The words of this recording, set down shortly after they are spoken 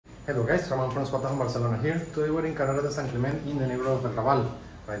Hello guys, Ramon from Spotahome, Barcelona here. Today we're in Carrera de San Clement in the neighborhood of El Raval,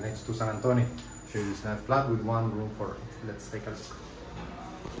 right next to San Antonio. Show you this nice flat with one room for. Let's take a look.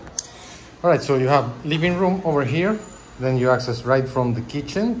 Alright, so you have living room over here, then you access right from the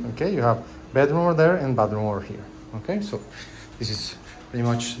kitchen, okay? You have bedroom over there and bathroom over here, okay? So this is pretty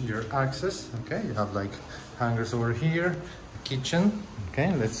much your access, okay? You have like hangers over here, kitchen,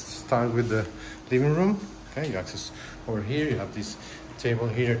 okay? Let's start with the living room, okay? You access over here, you have this table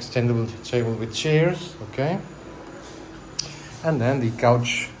here, extendable table with chairs, okay? And then the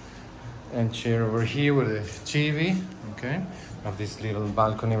couch and chair over here with a TV, okay? You have this little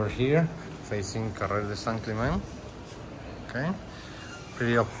balcony over here facing Carrera de San Clement, okay?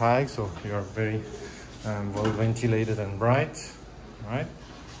 Pretty up high, so you are very well ventilated and bright, right?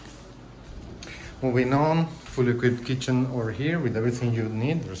 Moving on, fully equipped kitchen over here with everything you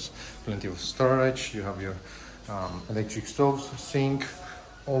need. There's plenty of storage. You have your electric stoves, sink,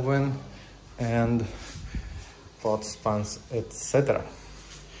 oven, and pots, pans, etc.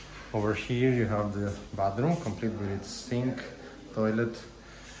 Over here you have the bathroom, complete with its sink, toilet,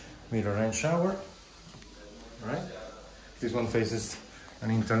 mirror, and shower. Right? This one faces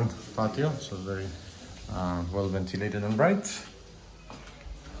an intern patio, so very well ventilated and bright.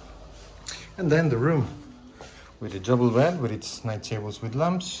 And then the room with a double bed with its night tables with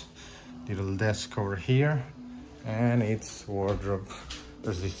lamps, little desk over here, and its wardrobe.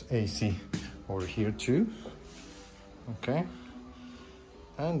 There's this AC over here too, okay?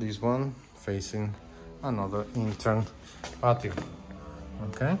 And this one facing another intern patio,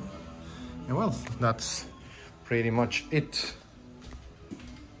 okay? And well, that's pretty much it.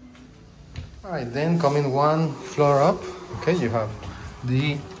 All right, then coming one floor up, okay, you have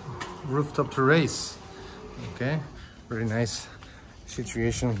the rooftop terrace, okay? Very nice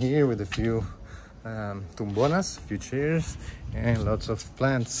situation here with a few tumbonas, a few chairs, and lots of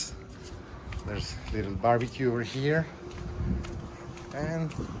plants. There's a little barbecue over here,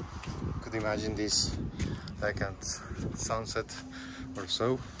 and you could imagine this like at sunset or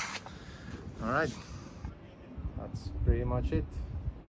so. All right, that's pretty much it.